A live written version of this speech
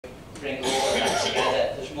bring all of that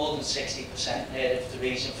together, there's more than 60% there of the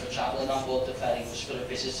reason for travelling on board the ferry was for the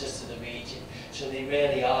visitors to the region. So they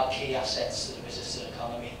really are key assets to the visitor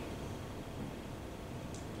economy.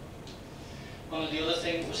 One of the other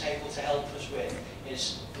things that was able to help us with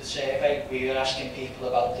is the survey. We were asking people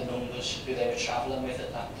about the numbers who they were travelling with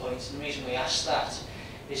at that point. And the reason we asked that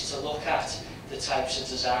is to look at the types of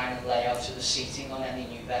design and layout of the seating on any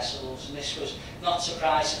new vessels. And this was not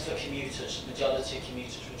surprising for commuters. The majority of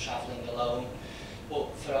commuters were travelling alone.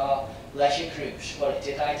 But for our leisure groups, what it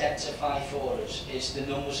did identify for us is the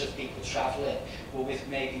numbers of people travelling were with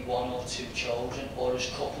maybe 1 or 2 children or as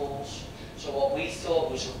couples. So what we thought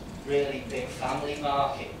was a really big family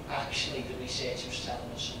market, actually the research was telling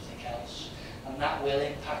us something else. And that will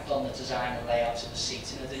impact on the design and layout of the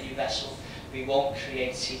seating of the new vessel. We won't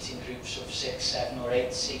create seating groups of 6, 7 or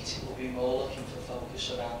 8 seats. We'll be more looking for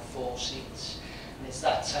focus around 4 seats. And it's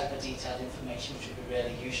that type of detailed information which will be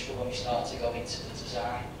really useful when we start to go into the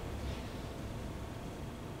design.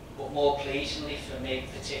 But more pleasingly for me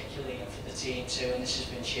particularly and for the team too, and this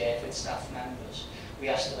has been shared with staff members, we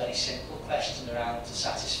asked a very simple question around the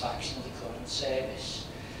satisfaction of the current service.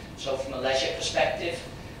 So from a leisure perspective,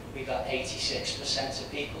 we got 86%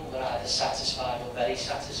 of people that are either satisfied or very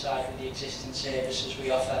satisfied with the existing services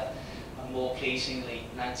we offer, and more pleasingly,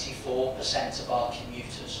 94% of our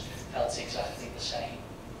commuters felt exactly the same.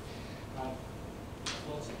 I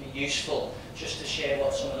thought it would be useful just to share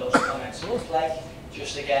what some of those comments look like,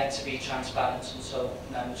 just again to be transparent and so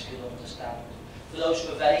members could understand. For those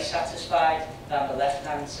who are very satisfied, down the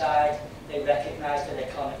left-hand side, they recognise their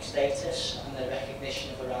iconic status and their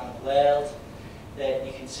recognition of around the world. There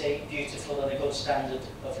you can see beautiful and a good standard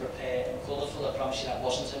of repair and colourful. I promise you that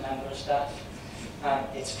wasn't a member of staff. And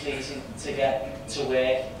it's pleasing to get to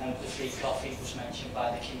work, and the free coffee was mentioned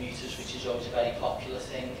by the commuters, which is always a very popular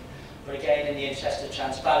thing. But again, in the interest of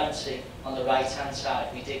transparency, on the right-hand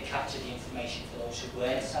side, we did capture the information for those who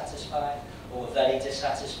weren't satisfied or were very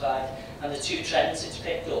dissatisfied. And the 2 trends it's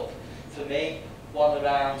picked up, for me, one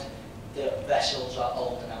around the vessels are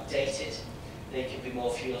old and outdated. They can be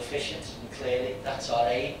more fuel efficient, and clearly that's our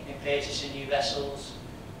aim in purchasing new vessels.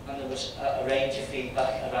 And there was a range of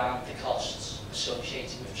feedback around the costs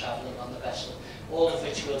associated with travelling on the vessel, all of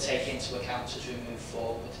which we'll take into account as we move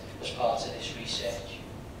forward as part of this research.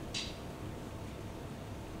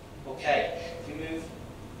 Okay, if we move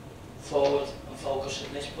forward and focus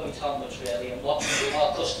from this point onwards really, and what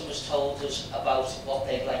our customers told us about what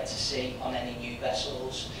they'd like to see on any new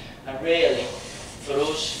vessels. And really, for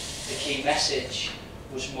us, the key message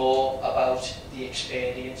was more about the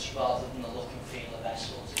experience rather than the look and feel of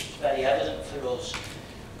vessels. It was very evident for us.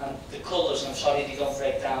 And the colours, and I'm sorry they don't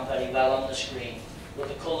break down very well on the screen, but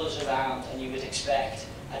the colours around, and you would expect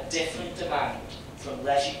a different demand from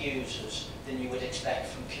leisure users than you would expect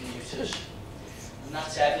from commuters. And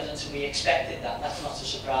that's evident, and we expected that. That's not a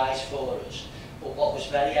surprise for us. But what was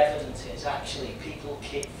very evident is actually people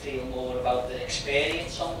feel more about their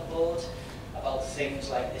experience on the board, about things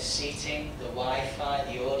like the seating, the Wi-Fi,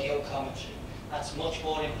 the audio commentary. That's much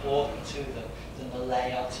more important to them than the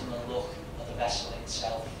layout and the look of the vessel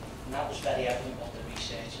itself. And that was very evident what the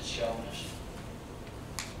research has shown us.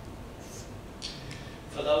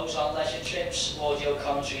 For those on leisure trips, audio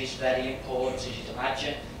commentary is very important, as you'd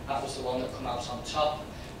imagine. That was the one that came out on top,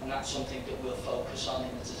 and that's something that we'll focus on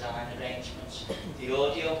in the design arrangements. The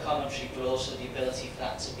audio commentary, but also the ability for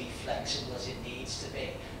that to be flexible as it needs to be,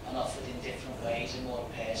 and offered in different ways, a more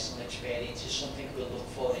personal experience, is something we'll look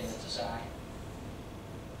for in the design.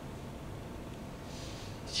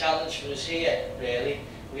 The challenge for us here, really,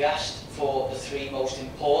 we asked for the 3 most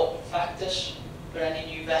important factors for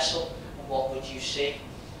any new vessel, and what would you see?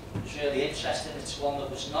 It was really interesting. It's one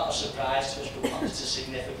that was not a surprise to us, but one that's a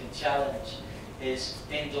significant challenge, is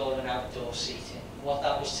indoor and outdoor seating. What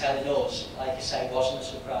that was telling us, like I say, wasn't a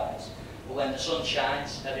surprise. But when the sun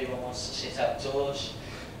shines, everyone wants to sit outdoors,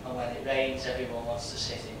 and when it rains, everyone wants to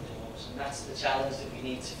sit indoors. And that's the challenge that we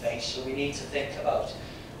need to face. So we need to think about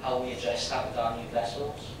how we address that with our new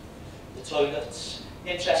vessels. The toilets,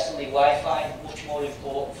 interestingly, Wi-Fi, much more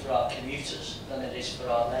important for our commuters than it is for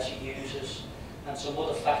our leisure users, and some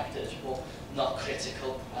other factors, but not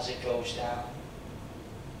critical as it goes down.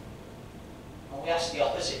 And we asked the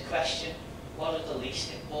opposite question: what are the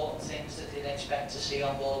least important things that they'd expect to see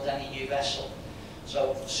on board any new vessel?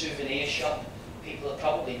 So, souvenir shop. People are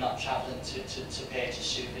probably not travelling to purchase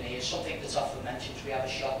souvenirs. Something that's often mentioned is we have a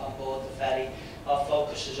shop on board the ferry. Our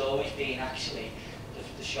focus has always been actually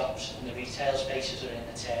the shops and the retail spaces are in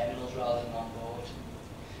the terminals rather than on board.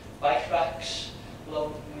 Bike racks,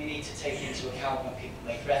 well, we need to take into account when people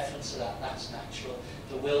make reference to that, that's natural.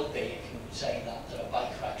 There will be, if you say that, there are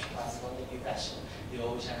bike racks planned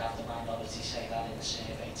always then have the minority say that in the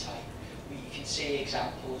survey type. You can see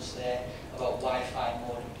examples there about Wi-Fi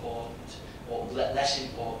more important, or less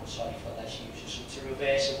important, sorry, for less users. So to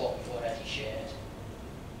reverse of what we've already shared.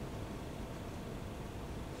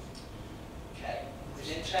 Okay, it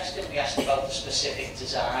was interesting, we asked about the specific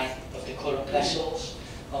design of the current vessels,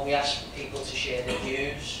 and we asked people to share their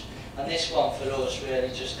views. And this one for us really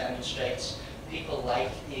just demonstrates people like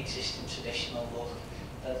the existing traditional look.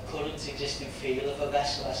 The current existing feel of a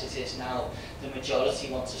vessel as it is now, the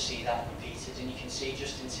majority want to see that repeated, and you can see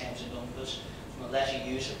just in terms of numbers, from a leisure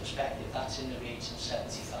user perspective, that's in the region of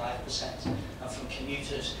 75%, and from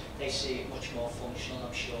commuters, they see it much more functional,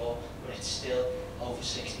 I'm sure, but it's still over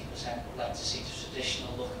 60% would like to see the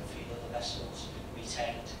traditional look and feel of the vessels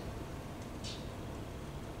retained.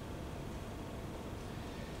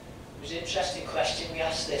 It was an interesting question, we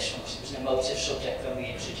asked this one because it was an emotive subject when we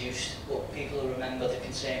introduced, but people will remember the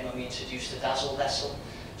concern when we introduced the Dazzle vessel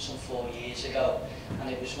some 4 years ago, and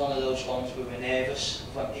it was one of those ones we were nervous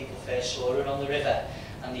when people first saw her on the river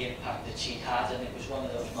and the impact that she had, and it was one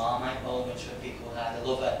of those Marmite moments where people would either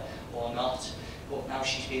love her or not. But now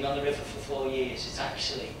she's been on the river for 4 years,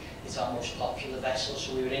 it's our most popular vessel,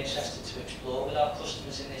 so we were interested to explore with our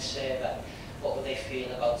customers in this survey what would they feel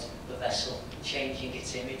about the vessel changing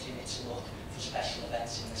its image and its look for special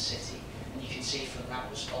events in the city. And you can see from that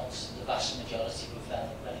response, the vast majority were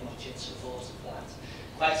very much in support of that.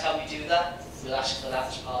 Quite how we do that, we'll ask for that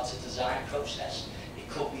as part of the design process. It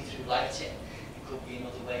could be through lighting, it could be in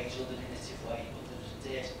other ways, other innovative ways, but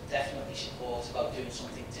there's definitely support about doing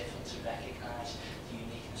something different to recognise the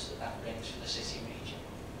uniqueness that brings for the city region.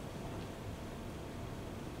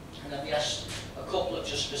 And then we asked a couple of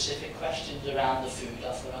just specific questions around the food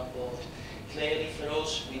offer on board. Clearly for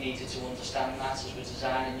us, we needed to understand that as we're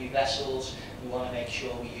designing new vessels. We want to make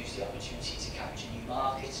sure we use the opportunity to capture new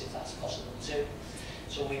markets if that's possible too.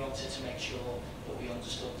 So we wanted to make sure that we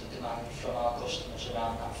understood the demand from our customers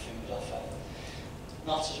around that food offer.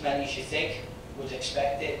 Not as many as you think would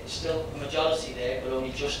expect it. There's still a majority there, but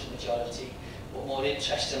only just a majority. But more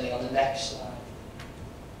interestingly, on the next slide,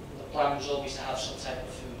 the plan was always to have some type of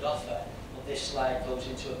food offer, but this slide goes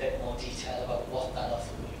into a bit more detail about what that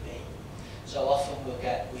offer would be. So often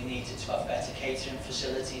we needed to have better catering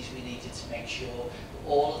facilities, we needed to make sure that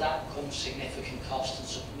all of that comes significant cost and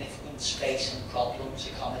significant space and problems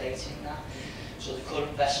accommodating that. So the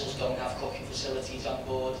current vessels don't have cooking facilities on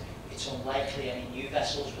board. It's unlikely any new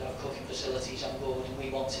vessels will have cooking facilities on board, and we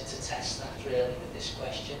wanted to test that really with this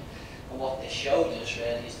question. And what this showed us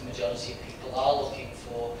really is the majority of people are looking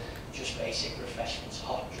for just basic refreshments,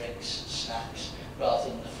 hot drinks, snacks, rather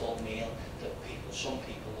than the full meal that some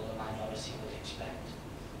people or the minority would expect.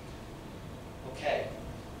 Okay.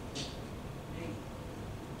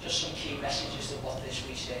 Just some key messages of what this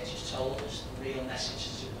research has told us, the real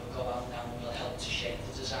messages that will go out now and will help to shape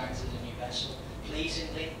the designs of the new vessel.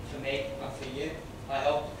 Pleasingly, for me and for you, I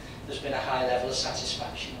hope, there's been a high level of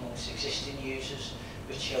satisfaction amongst existing users,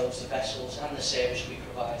 which shows the vessels and the service we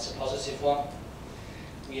provide is a positive one.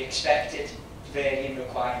 We expected varying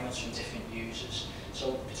requirements from different users,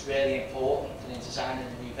 so it's really important that in designing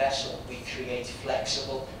a new vessel we create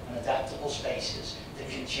flexible and adaptable spaces that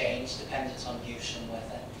can change dependent on use and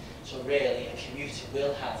weather. So really a commuter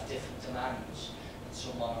will have different demands than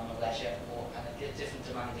someone on a leisure, and a different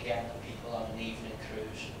demand again than people on an evening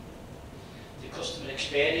cruise. The customer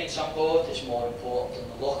experience on board is more important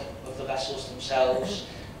than the look of the vessels themselves.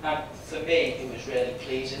 And for me, it was really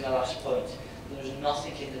pleasing, the last point. There was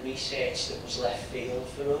nothing in the research that was left field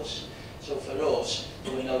for us. So for us,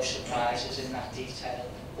 there were no surprises in that detail.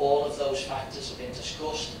 All of those factors have been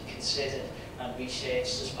discussed, considered and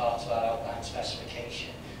researched as part of our outline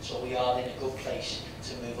specification. So we are in a good place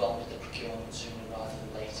to move on with the procurement sooner rather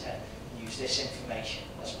than later and use this information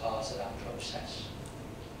as part of that process.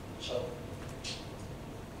 So,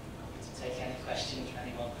 take any questions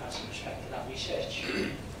anyone has in respect to that research.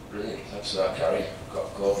 Brilliant, thanks for that, Gary. I've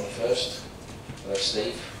got Gordon first.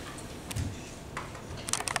 Steve.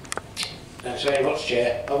 Thanks very much,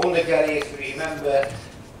 Chair. I wonder, Gary, if you remember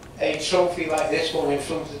a trophy like this one in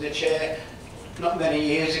front of the chair not many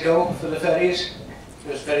years ago for the ferries.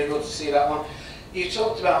 It was very good to see that one. You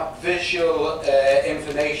talked about visual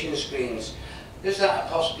information screens. Is that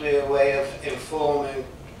possibly a way of informing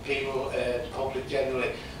people, the public generally,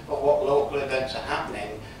 of what local events are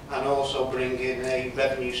happening and also bring in a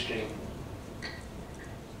revenue stream?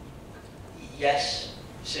 Yes,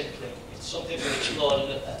 simply. It's something we're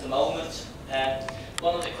exploring at the moment.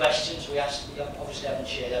 One of the questions we asked, we obviously haven't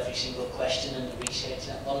shared every single question in the research,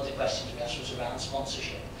 and one of the questions we asked was around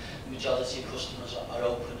sponsorship. The majority of customers are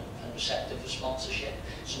open and receptive for sponsorship,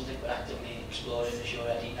 something we're actively exploring, as you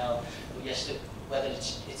already know. But yes, whether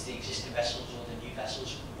it's the existing vessels or the new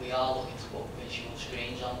vessels, we are looking to put visual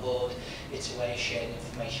screens on board. It's a way of sharing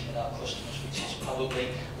information with our customers, which is probably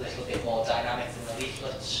a little bit more dynamic than the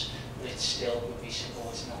leaflets, but it still would be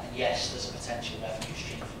supporting that. And yes, there's a potential revenue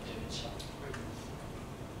stream from doing so.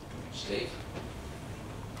 Steve?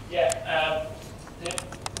 Yeah,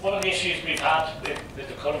 one of the issues we've had with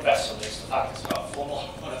the current vessel is the fact it's got a funnel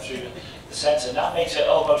running through the centre, and that makes it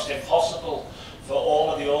almost impossible for all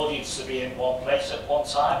of the audience to be in one place at one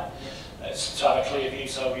time, to have a clear view.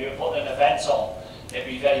 So if you were putting an event on, it'd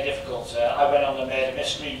be very difficult. I went on the murder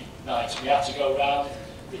mystery night, and we had to go around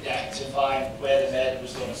the deck to find where the murder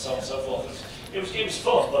was done and so on and so forth. It was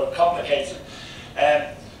fun, but complicated.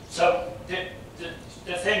 So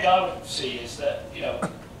the thing I would see is that, you know,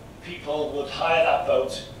 people would hire that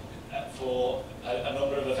boat for a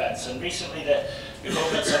number of events, and recently the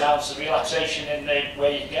government's announced a relaxation in the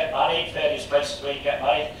way you get married, various places where you get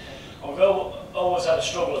married, and we've always had a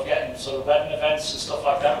struggle of getting sort of wedding events and stuff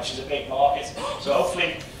like that, which is a big market. So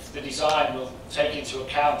hopefully the design will take into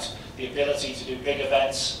account the ability to do big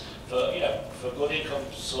events for, you know, for good income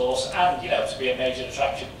source, and, you know, to be a major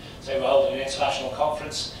attraction. Say we're holding an international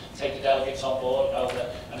conference, take the delegates on board and hold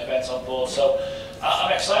an event on board. So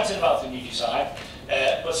I'm excited about the new design,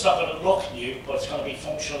 but it's not going to look new, but it's going to be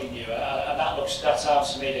functionally newer, and that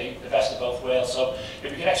sounds to me the best of both worlds. So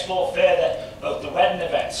if we can explore further both the wedding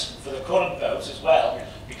events for the current boat as well,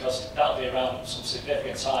 because that'll be around some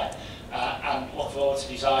significant time, and look forward to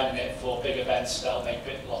designing it for big events that'll make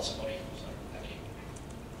lots of money. So, thank you.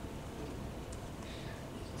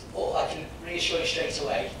 Well, I can reassure you straight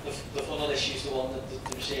away, the funnel issue is the one that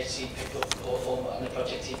the research team picked up, and the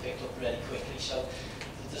project team picked up really quickly. So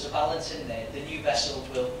there's a balance in there. The new vessel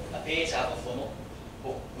will appear to have a funnel,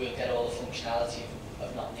 but we'll get all the functionality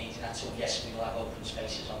of not needing that. So yes, we will have open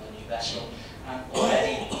spaces on the new vessel. And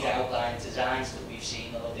already the outline designs that we've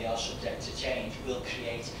seen, although they are subject to change, will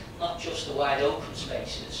create not just the wide open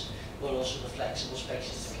spaces, but also the flexible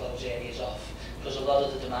spaces to close areas off. Because a lot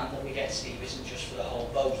of the demand that we get, Steve, isn't just for the whole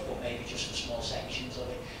boat, but maybe just for small sections of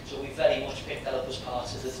it. So we very much picked that up as part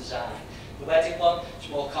of the design. The wedding one is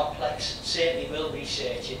more complex. Certainly we'll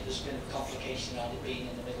research it. There's been complication around it being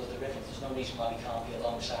in the middle of the river. There's no reason why we can't be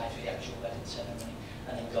alongside with the actual wedding ceremony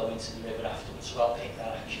and then go into the river afterwards. So I'll pick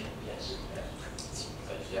that action up, yes.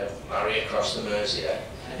 Yeah, marry across the Mersey, yeah.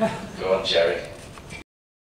 Go on, Jerry.